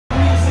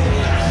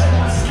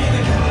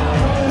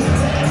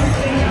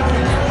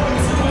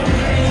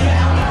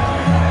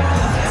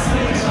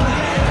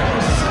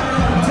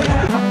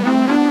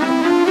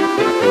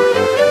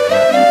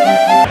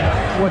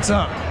What's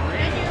up? Can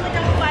I do like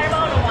a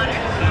fireball or water?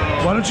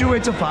 Why don't you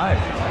wait till 5?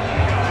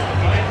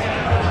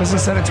 Because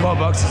instead of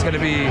 $12, it's going to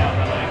be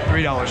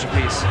 $3 a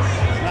piece.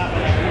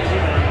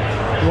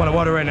 You want a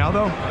water right now,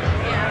 though?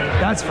 Yeah.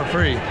 That's for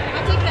free.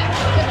 I'll take that.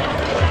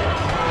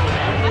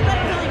 I thought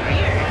it was only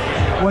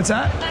beer. What's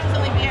that? I thought it was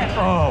only beer.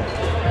 Oh,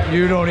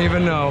 you don't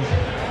even know.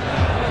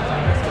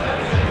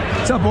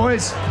 What's up,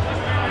 boys?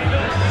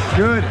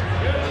 Good.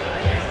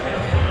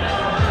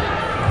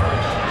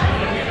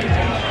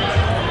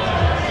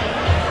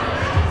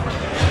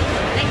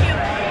 Thank you.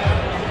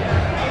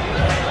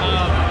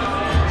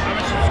 I'm a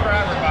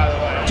subscriber, by the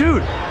way.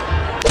 Dude,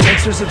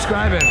 thanks for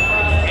subscribing. And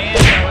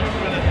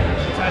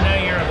I know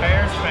you're a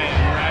Bears fan,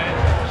 right?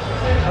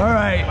 All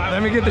right,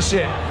 let me get the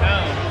shit. No.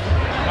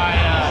 My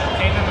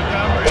David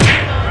Montgomery,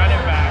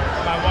 running back,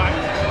 my wife,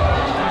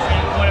 was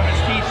one of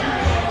his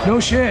teachers. No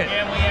shit.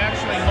 And we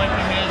actually went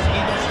to his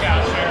Eagle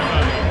Scout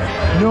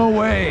ceremony. No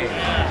way.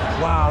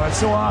 Yeah. Wow, that's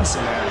so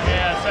awesome, man.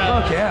 Yeah, so.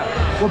 Fuck yeah.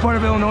 What part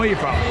of Illinois are you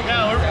from?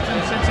 No, we're from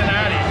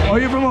Cincinnati. Oh,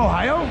 you're from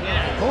Ohio?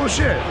 Yeah. Oh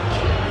shit.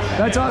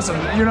 That's awesome.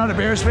 You're not a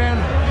Bears fan?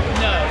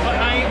 No, but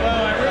I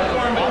root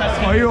for him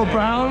because Are you a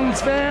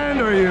Browns fan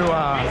or are you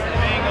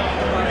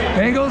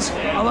Bengals?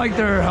 I like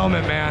their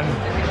helmet, man.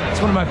 It's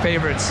one of my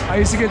favorites. I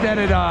used to get that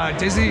at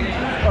Disney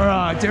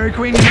or Dairy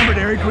Queen. You remember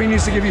Dairy Queen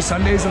used to give you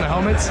Sundays in the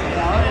helmets?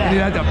 And you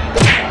had to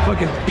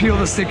fucking peel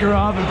the sticker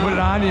off and put it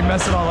on and you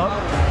mess it all up.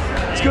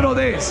 It's good old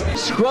days.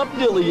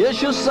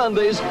 Scrub-delicious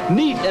Sundays,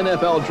 neat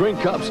NFL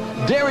drink cups.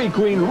 Dairy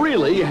Queen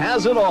really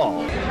has it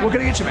all. What can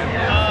I get you, man?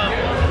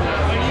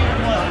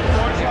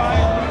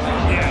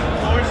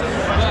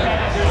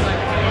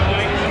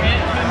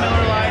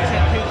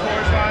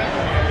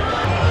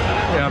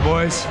 Yeah,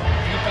 boys.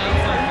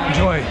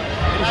 Enjoy.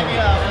 Can I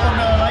get 4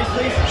 Miller Lights,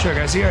 please? Sure,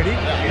 guys. CRD.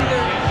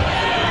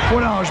 $4,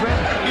 man.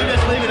 You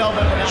just leave it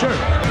open. Sure.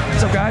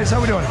 What's up, guys?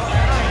 How we doing?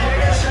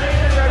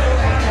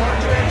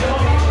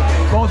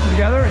 Both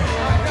together?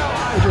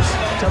 Or just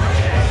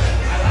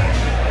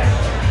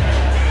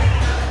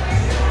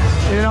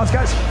anything else,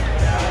 guys?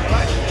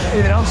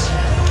 Anything else?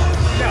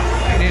 No.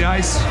 Need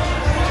ice?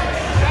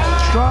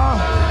 Straw?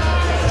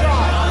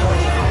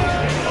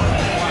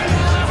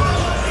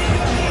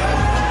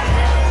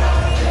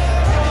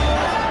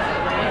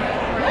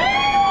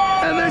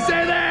 And they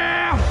say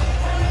there!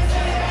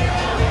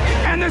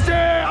 And they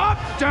say up,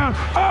 down,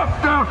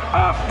 up, down,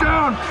 up,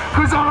 down.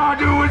 Cause all I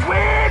do is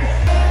win.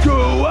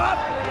 Go up.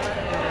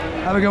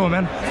 Have a good one,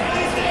 man.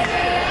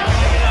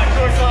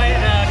 Coors Light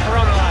and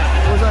Corona Light.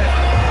 What was that?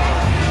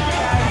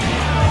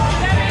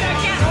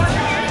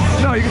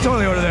 No, you can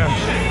totally order there.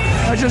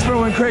 That's just for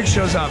when Craig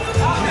shows up.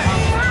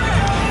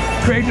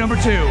 Craig number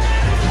 2.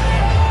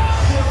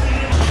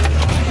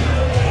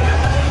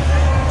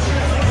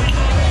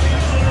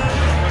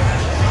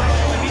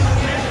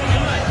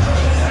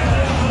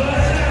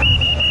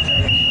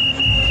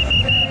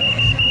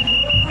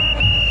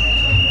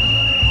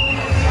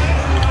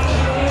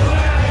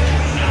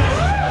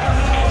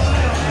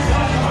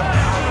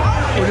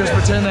 We'll just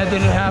pretend that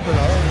didn't happen,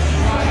 all right?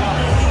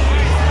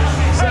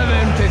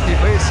 $7.50,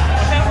 please.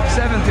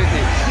 $7.50.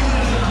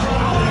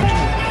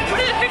 What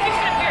is a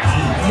 50-cent beer?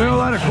 Miller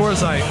Lite or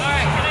Coors Light? All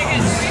right, can I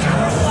get 3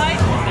 Coors Light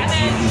and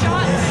then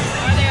shots?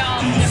 Or are they all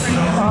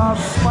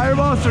different?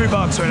 Fireball, $3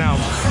 right now.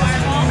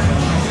 Fireball?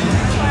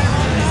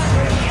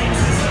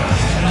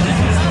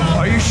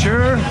 Are you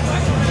sure?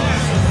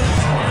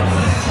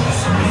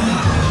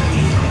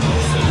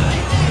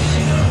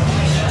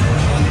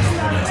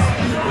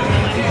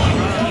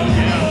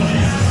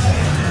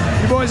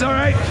 You boys all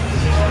right?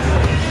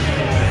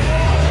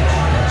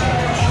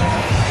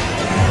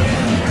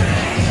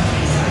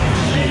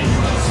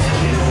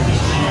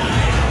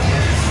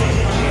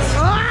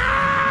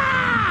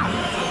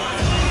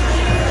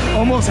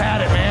 Almost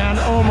had it, man.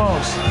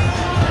 Almost.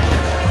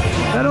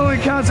 That only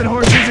counts in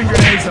horseshoes and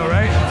grenades, though,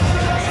 right?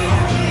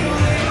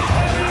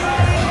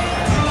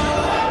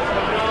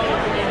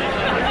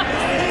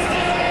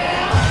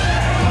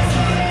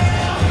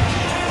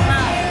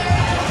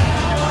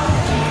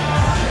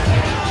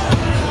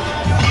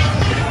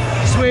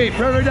 Sweet.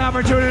 Perfect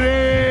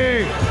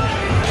opportunity.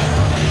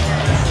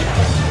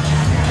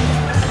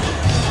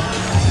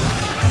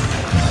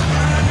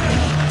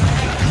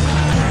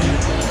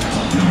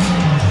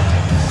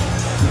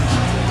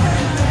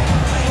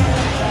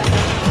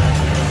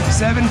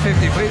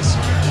 $7.50, please.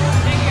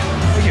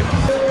 Thank you.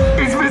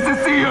 He's Mr.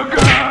 Steal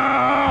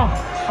Girl.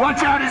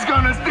 Watch out, he's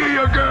gonna steal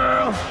your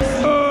girl.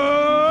 Oh,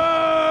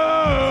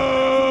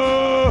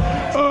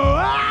 oh,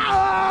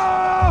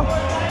 oh.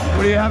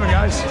 What are you having,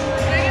 guys?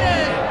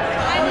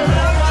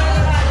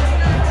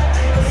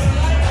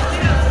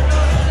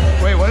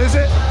 Wait, what is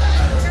it? The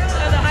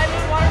High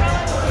Moon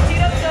Watermelon,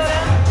 Tito Soda,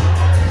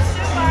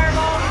 2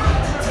 Fireball,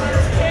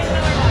 6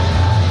 Miller Lite.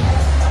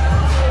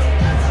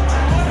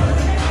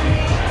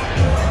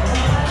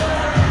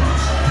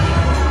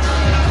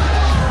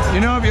 You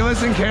know, if you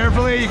listen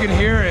carefully, you can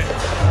hear it.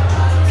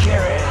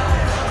 Carrot.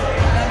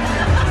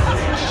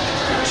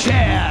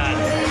 Chad.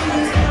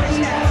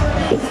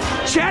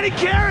 Chatty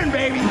Karen,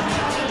 baby.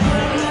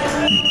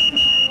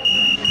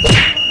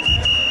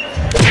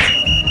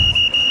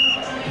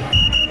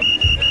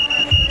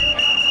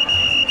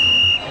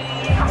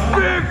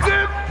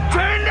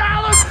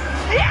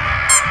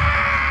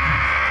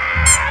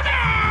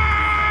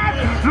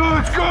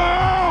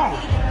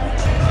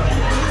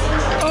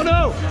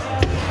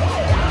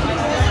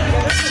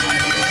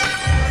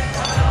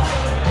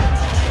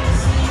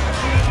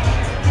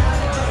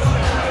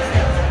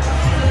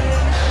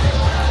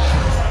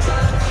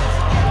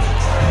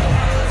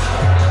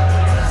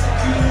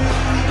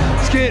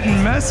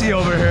 messy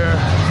over here.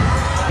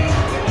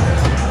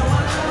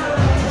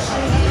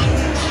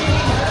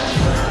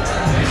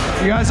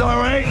 You guys all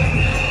right?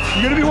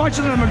 You gonna be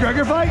watching the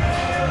McGregor fight?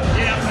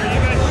 Yeah,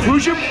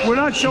 Who's your? We're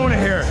not showing it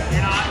here.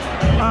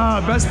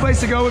 Best place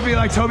to go would be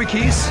like Toby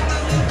Keith's.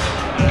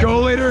 Go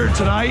later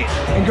tonight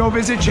and go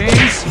visit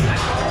James.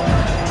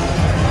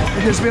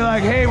 And just be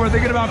like, hey, we're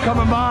thinking about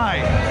coming by.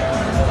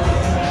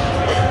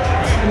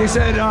 And he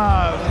said,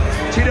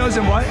 Tito's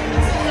and what?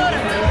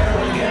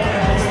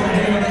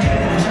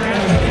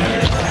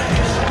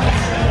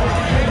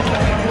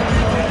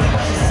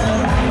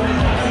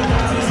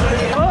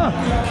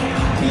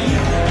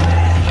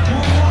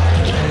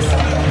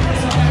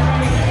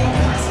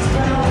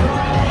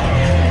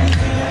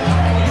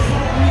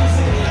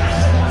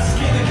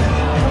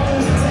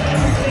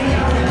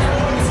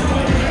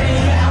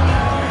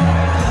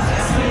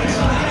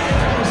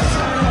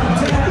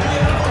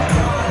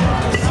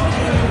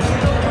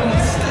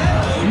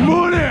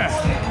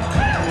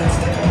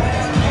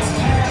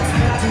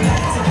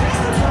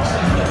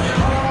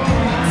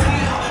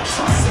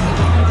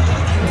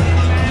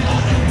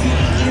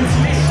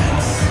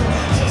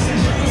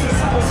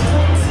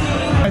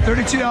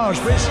 $32,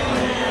 please.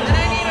 And I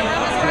need a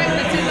rum and Sprite and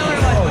a $2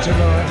 one. Oh,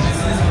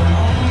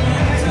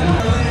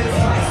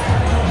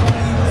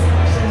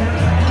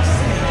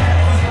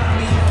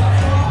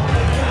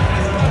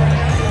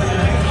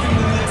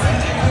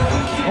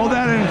 $2. Hold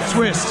that and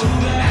twist.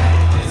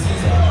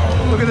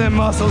 Look at them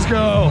muscles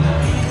go.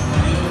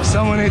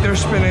 Someone ate their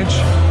spinach.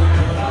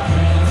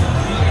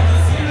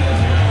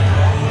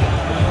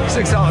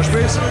 $6,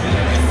 please.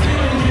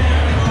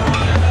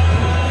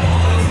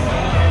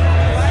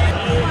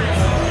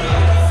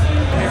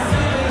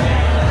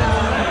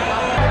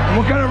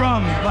 What kind of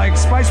rum? Like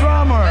spice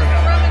rum or?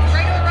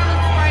 Regular rum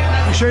and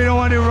Sprite. You sure you don't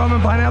want to do rum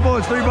and pineapple?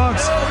 It's $3.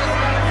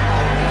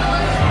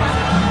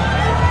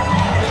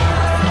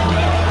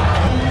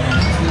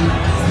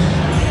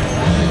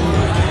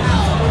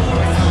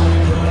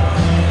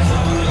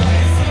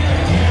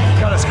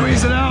 Gotta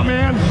squeeze it out,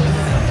 man.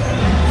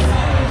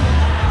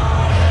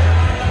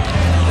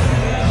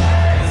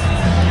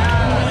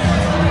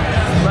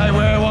 Right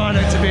where I want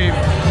it to be.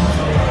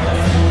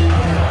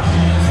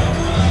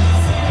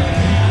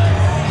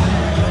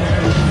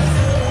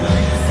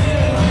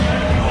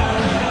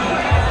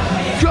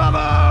 Come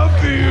on,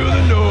 feel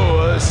the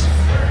noise.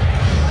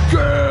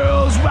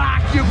 Girls,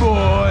 rock your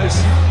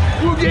boys.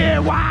 We'll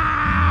get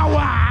wow,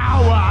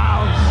 wow,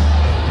 wow.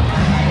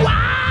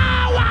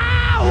 Wow,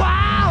 wow,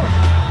 wow.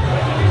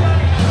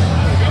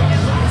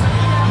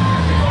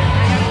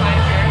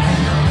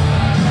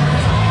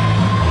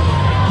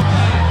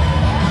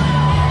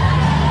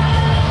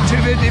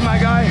 $2.50, my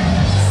guy.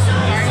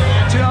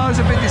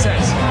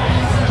 $2.50.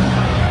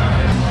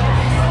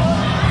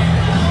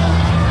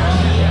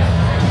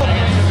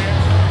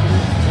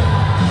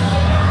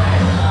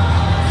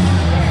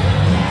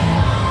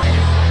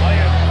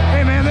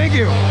 Thank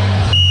you.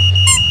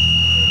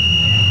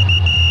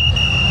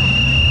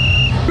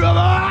 Come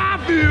on,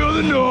 feel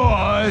the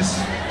noise.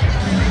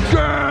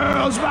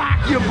 Girls,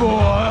 rock your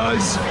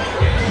boys.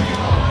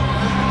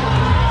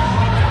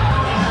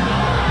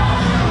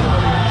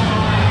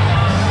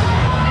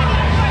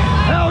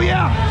 Hell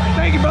yeah.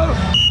 Thank you, brother.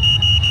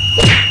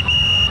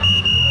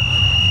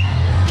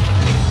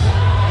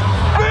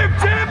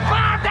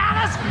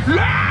 $55.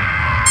 Yeah!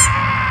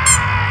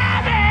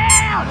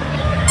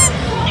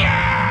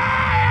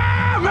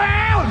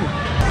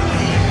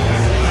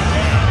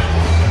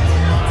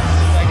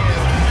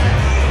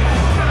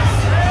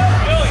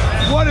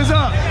 What is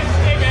up?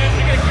 Hey man,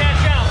 we're gonna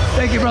cash out.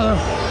 Thank you, brother.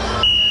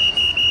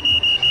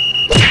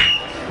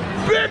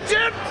 Big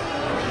tip,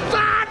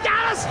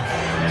 $5.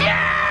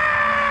 Yeah!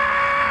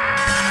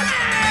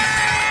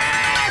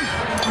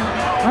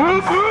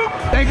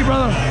 Thank you,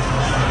 brother.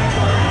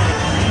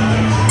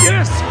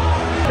 Yes.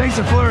 Thanks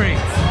to Flurry.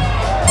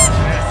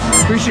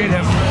 Appreciate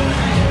him.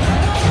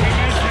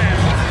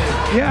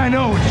 Yeah, I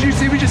know. Did you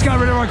see we just got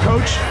rid of our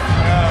coach?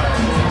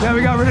 Yeah,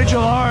 we got rid of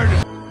Gillard.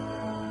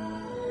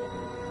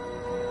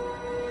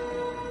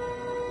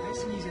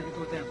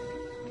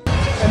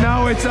 And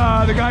now it's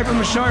the guy from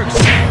the Sharks.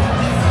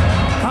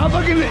 How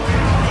fucking...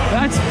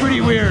 That's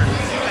pretty weird.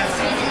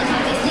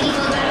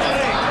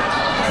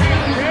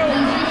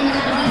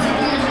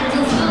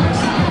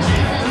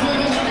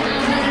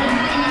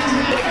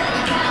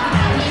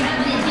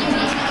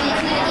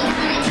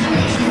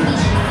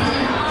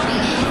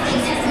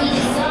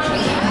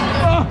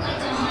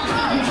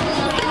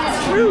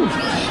 Woo.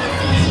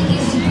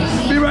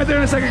 Be right there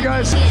in a second,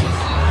 guys.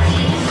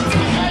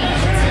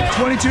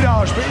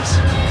 $22, please.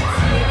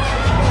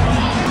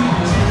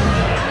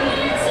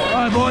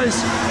 All right, boys.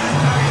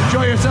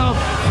 Enjoy yourself.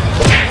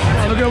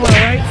 Have a good one, all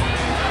right?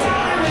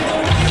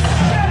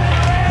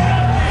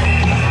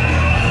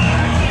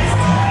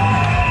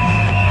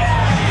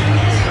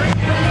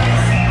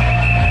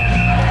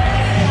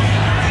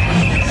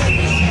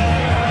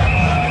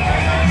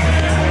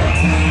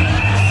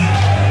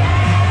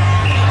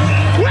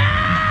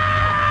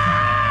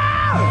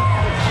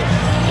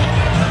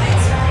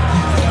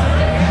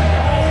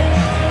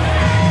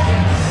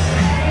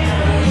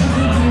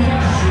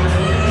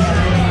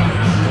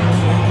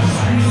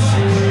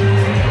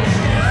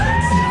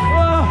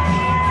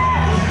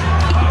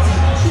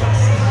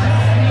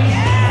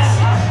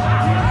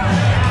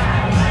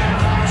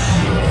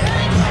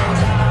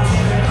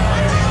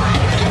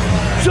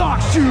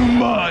 talks too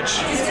much.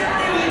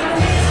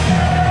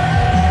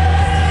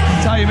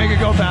 That's how you make it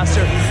go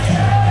faster.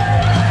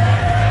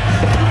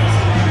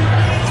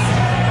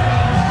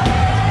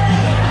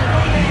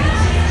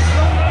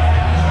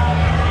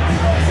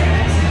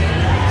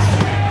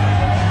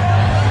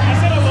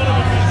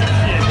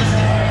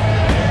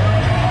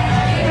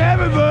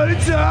 Everybody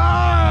talks.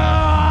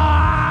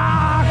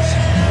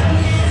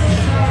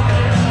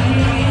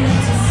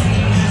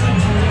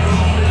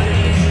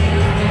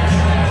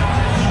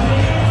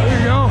 There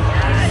you go.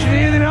 Do you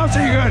need anything else?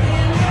 Are you good?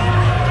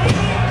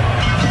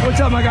 What's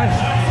up, my guy?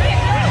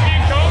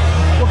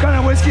 What kind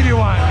of whiskey do you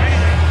want?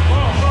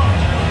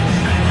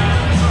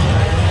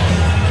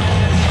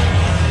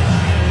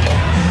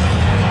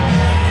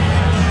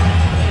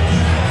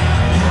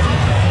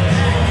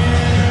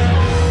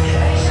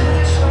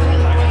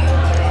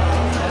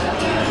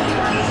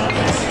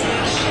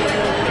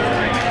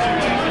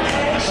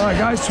 All right,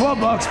 guys, $12,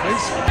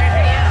 please.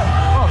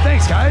 Oh,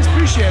 thanks, guys.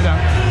 Appreciate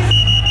that.